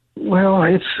 Well,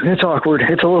 it's awkward.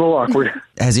 It's a little awkward.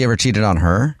 Has he ever cheated on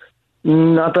her?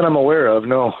 Not that I'm aware of,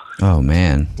 no. Oh,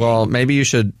 man. Well, maybe you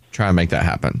should try and make that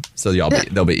happen so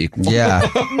they'll be equal. Yeah.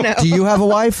 No. Do you have a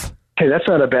wife? Hey, that's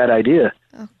not a bad idea.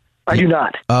 I do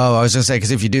not. Oh, I was going to say,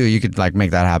 because if you do, you could like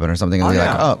make that happen or something and be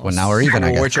like, oh, well, now we're even,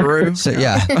 I guess. Switcheroo. So,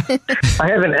 yeah.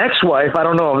 I have an ex-wife. I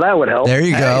don't know if that would help. There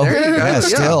you go. there you go. Yeah,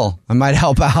 still. I might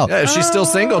help out. Yeah, if she's still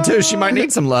single, too, she might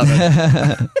need some love.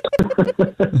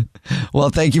 Well,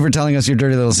 thank you for telling us your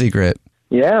dirty little secret.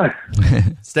 Yeah.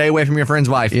 Stay away from your friend's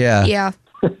wife. Yeah. Yeah.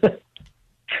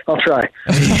 I'll try.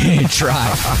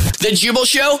 Try. The Jubal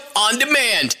Show on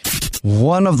demand.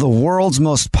 One of the world's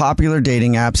most popular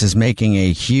dating apps is making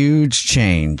a huge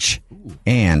change.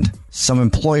 And some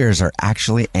employers are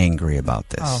actually angry about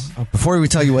this. Oh. Before we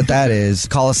tell you what that is,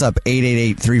 call us up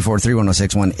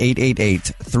 888-343-1061,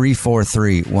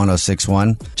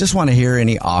 888-343-1061. Just want to hear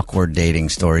any awkward dating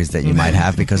stories that you might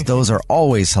have because those are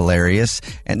always hilarious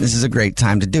and this is a great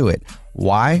time to do it.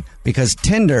 Why? Because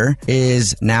Tinder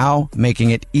is now making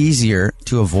it easier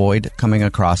to avoid coming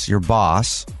across your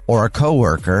boss or a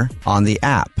coworker on the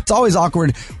app. It's always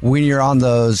awkward when you're on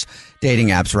those dating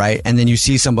apps, right? And then you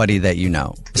see somebody that you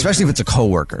know, especially if it's a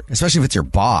coworker, especially if it's your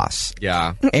boss.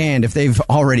 Yeah. And if they've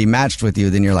already matched with you,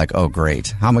 then you're like, oh, great.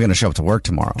 How am I going to show up to work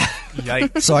tomorrow?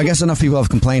 Yikes. So I guess enough people have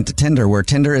complained to Tinder where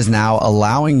Tinder is now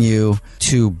allowing you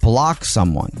to block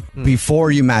someone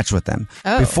before you match with them.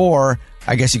 Oh. Before,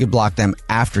 I guess you could block them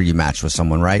after you match with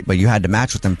someone, right? But you had to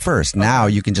match with them first. Now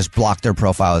you can just block their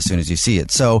profile as soon as you see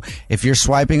it. So if you're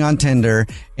swiping on Tinder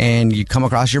and you come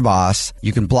across your boss,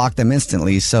 you can block them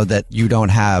instantly so that you don't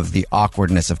have the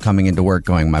awkwardness of coming into work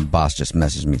going, my boss just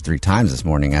messaged me 3 times this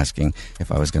morning asking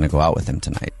if I was going to go out with him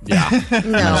tonight. Yeah.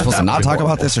 And I'm supposed to not talk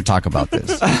about this or talk about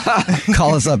this.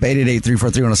 Call us up,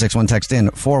 888-343-1061, text in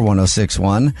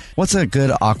 41061. What's a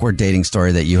good awkward dating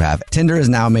story that you have? Tinder is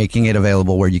now making it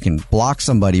available where you can block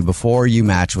somebody before you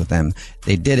match with them.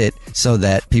 They did it so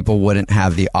that people wouldn't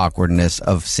have the awkwardness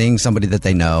of seeing somebody that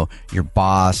they know, your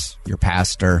boss, your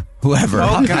pastor, whoever,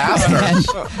 and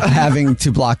having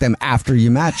to block them after you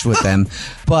match with them.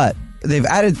 But they've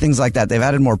added things like that. They've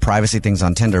added more privacy things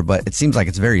on Tinder, but it seems like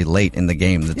it's very late in the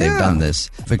game that they've done this.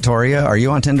 Victoria, are you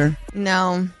on Tinder?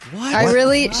 No. What?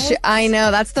 I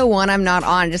know. That's the one I'm not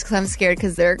on just because I'm scared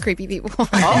because there are creepy people on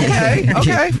it.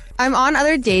 Okay. I'm on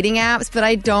other dating apps, but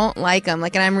I don't like them.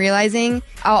 And I'm realizing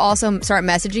I'll also start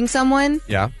messaging someone.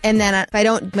 Yeah. And then if I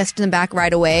don't message them back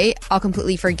right away, I'll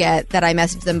completely forget that I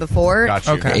messaged them before.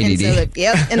 Gotcha. Okay. And so and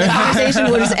the conversation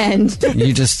will just end.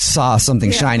 You just saw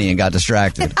something shiny and got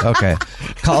distracted. Okay.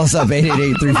 Call us up,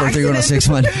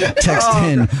 888-343-1061. Text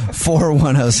in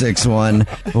 41061.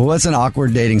 What's an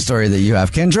awkward dating story that you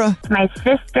have? Kendra? My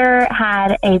sister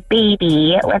had a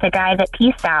baby with a guy that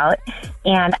peaced out,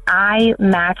 and I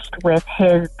matched with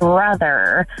his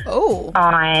brother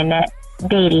on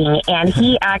dating, and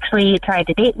he actually tried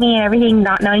to date me and everything,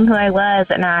 not knowing who I was,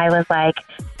 and I was like,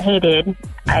 hey, dude,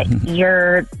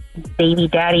 your baby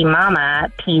daddy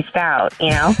mama peaced out, you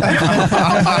know?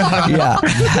 Yeah,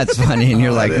 that's funny. And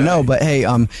you're like, no, but hey,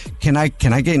 can I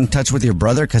get in touch with your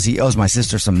brother? Because he owes my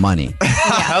sister some money.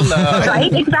 Hello.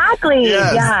 Right? Exactly.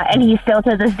 Yes. Yeah, and he still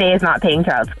to this day is not paying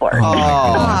child support.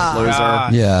 Oh, loser.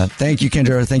 Yeah. Thank you,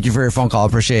 Kendra. Thank you for your phone call.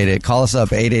 Appreciate it. Call us up,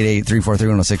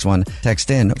 888-343-1061.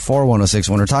 Text in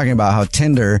 41061. We're talking about how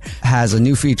Tinder has a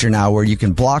new feature now where you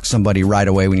can block somebody right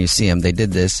away when you see them. They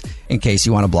did this in case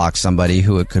you want to block somebody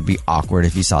who it could be awkward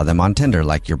if you saw them on Tinder,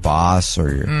 like your boss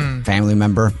or your family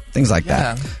member, things like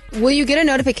that. Will you get a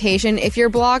notification if you're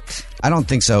blocked? I don't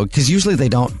think so, because usually they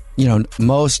don't,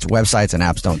 most websites and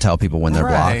apps don't tell people when they're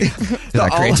blocked.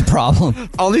 That creates a problem.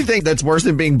 Only thing that's worse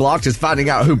than being blocked is finding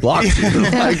out who blocked you.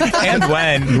 And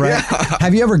when. Right. Yeah.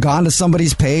 Have you ever gone to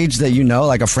somebody's page that you know,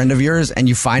 like a friend of yours, and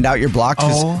you find out you're blocked?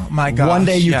 Oh, my gosh. One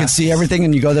day you can see everything,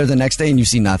 and you go there the next day and you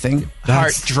see nothing.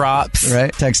 Heart drops.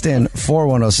 Right. Text in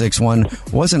 41061.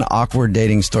 What's an awkward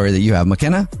dating story that you have?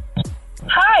 McKenna?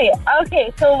 Hi.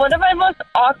 Okay, so one of my most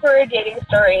awkward dating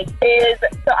stories is,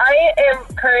 so I am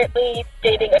currently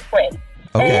dating a twin.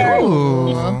 Okay.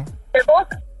 And they're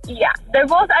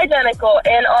both identical,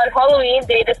 and on Halloween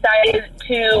they decided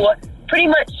to pretty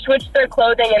much switch their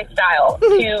clothing and style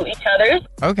to each other's.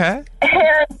 Okay.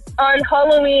 And on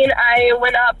Halloween I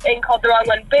went up and called the wrong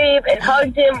one babe and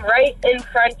hugged him right in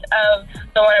front of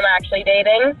the one I'm actually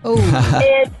dating.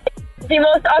 And the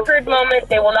most awkward moment.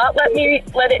 They will not let me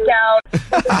let it down.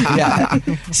 Yeah.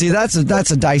 See, that's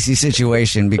a dicey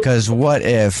situation, because what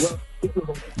if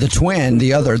the twin,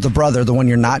 the brother, the one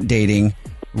you're not dating,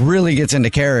 really gets into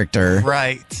character.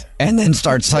 Right. And then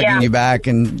starts hugging you back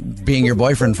and being your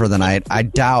boyfriend for the night. I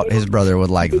doubt his brother would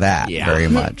like that very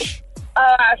much.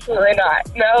 Oh, absolutely not.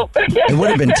 Nope. It would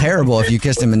have been terrible if you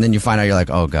kissed him and then you find out you're like,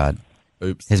 oh, God.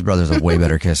 Oops. His brother's a way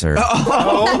better kisser.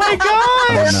 Oh my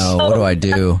God. Oh, no. What do I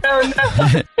do?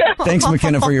 Oh, no. Thanks,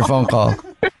 McKenna, for your phone call.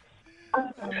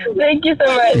 Thank you so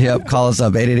much. Yep, call us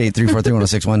up,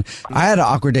 888-343-1061. I had an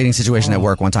awkward dating situation at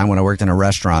work one time when I worked in a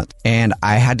restaurant, and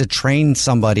I had to train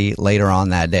somebody later on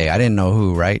that day. I didn't know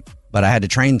who, right? But I had to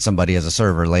train somebody as a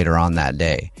server later on that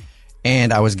day.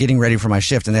 And I was getting ready for my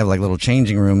shift, and they have like little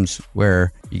changing rooms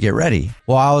where you get ready.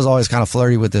 Well, I was always kind of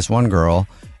flirty with this one girl,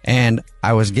 and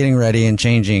I was getting ready and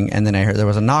changing, and then I heard there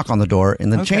was a knock on the door in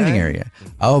the changing area.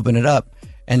 I opened it up,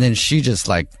 and then she just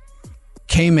like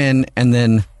came in and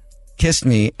then kissed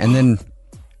me, and then,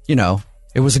 you know,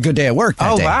 it was a good day at work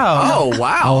that day. Wow. Oh,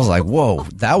 wow. I was like, whoa,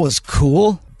 that was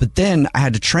cool. But then I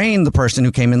had to train the person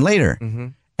who came in later.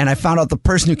 And I found out the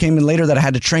person who came in later that I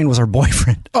had to train was her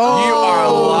boyfriend. Oh, you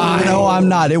are lying. No, I'm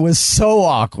not. It was so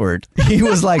awkward. He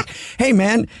was like, hey,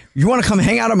 man, you want to come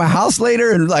hang out at my house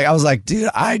later? And like, I was like,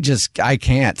 dude, I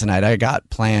can't tonight. I got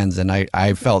plans. And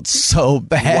I felt so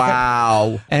bad.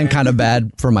 Wow. And kind of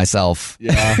bad for myself.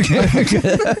 Yeah.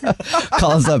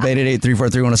 Call us up,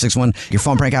 888-343-1061. Your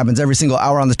phone prank happens every single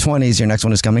hour on the 20s. Your next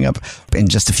one is coming up in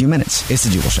just a few minutes. It's The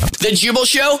Jubal Show. The Jubal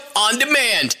Show on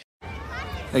demand.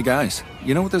 Hey guys,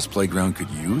 you know what this playground could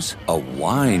use? A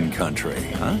wine country,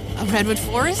 huh? A redwood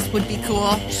forest would be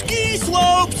cool. Ski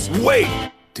slopes! Wait!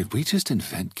 Did we just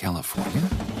invent California?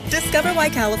 Discover why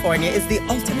California is the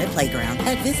ultimate playground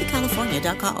at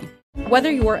visitcalifornia.com.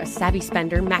 Whether you're a savvy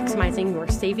spender maximizing your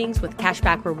savings with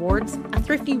cashback rewards, a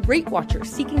thrifty rate watcher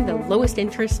seeking the lowest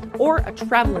interest, or a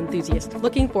travel enthusiast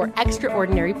looking for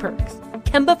extraordinary perks,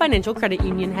 Kemba Financial Credit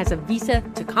Union has a visa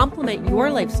to complement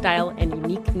your lifestyle and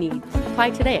unique needs.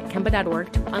 Apply today at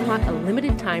Kemba.org to unlock a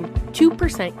limited time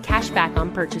 2% cash back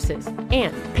on purchases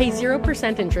and pay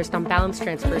 0% interest on balance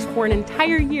transfers for an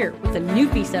entire year with a new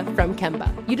visa from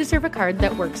Kemba. You deserve a card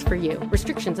that works for you.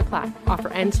 Restrictions apply. Offer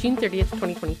ends June 30th,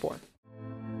 2024.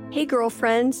 Hey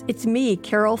girlfriends, it's me,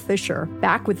 Carol Fisher,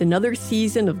 back with another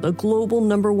season of the global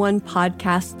 #1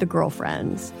 podcast, The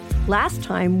Girlfriends. Last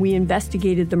time, we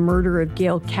investigated the murder of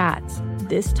Gail Katz.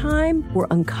 This time, we're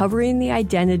uncovering the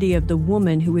identity of the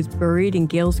woman who was buried in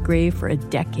Gail's grave for a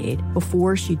decade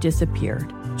before she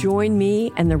disappeared. Join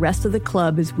me and the rest of the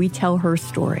club as we tell her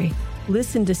story.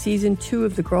 Listen to Season 2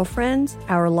 of The Girlfriends,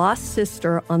 Our Lost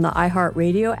Sister on the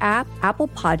iHeartRadio app, Apple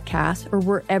Podcasts, or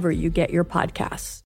wherever you get your podcasts.